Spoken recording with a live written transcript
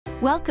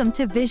Welcome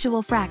to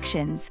Visual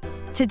Fractions.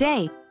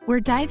 Today, we're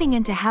diving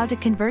into how to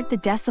convert the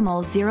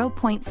decimal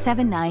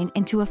 0.79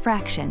 into a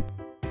fraction.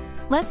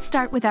 Let's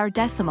start with our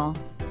decimal,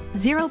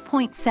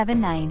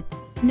 0.79.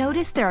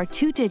 Notice there are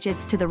two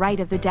digits to the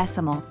right of the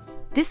decimal.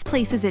 This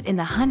places it in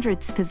the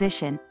hundredths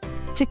position.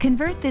 To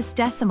convert this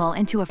decimal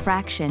into a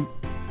fraction,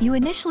 you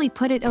initially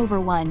put it over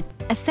 1,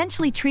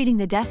 essentially treating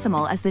the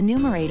decimal as the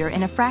numerator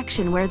in a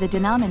fraction where the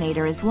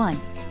denominator is 1.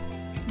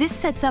 This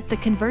sets up the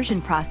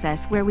conversion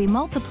process where we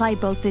multiply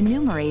both the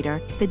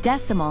numerator, the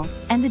decimal,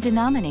 and the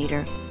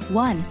denominator,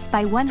 1,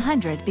 by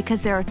 100 because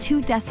there are two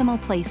decimal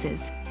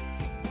places.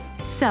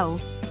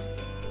 So,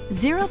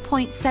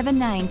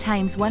 0.79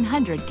 times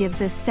 100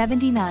 gives us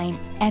 79,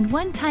 and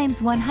 1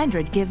 times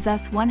 100 gives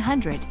us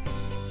 100.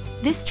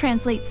 This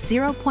translates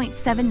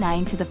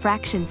 0.79 to the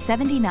fraction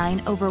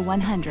 79 over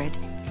 100.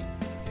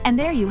 And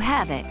there you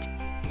have it.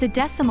 The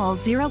decimal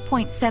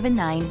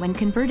 0.79 when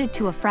converted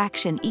to a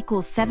fraction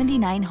equals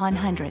 79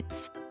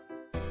 100ths.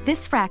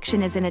 This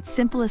fraction is in its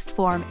simplest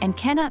form and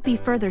cannot be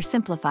further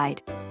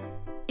simplified.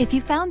 If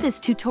you found this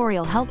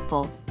tutorial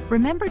helpful,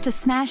 remember to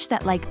smash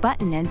that like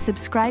button and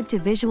subscribe to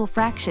Visual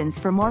Fractions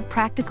for more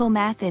practical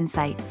math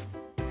insights.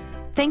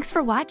 Thanks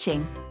for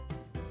watching.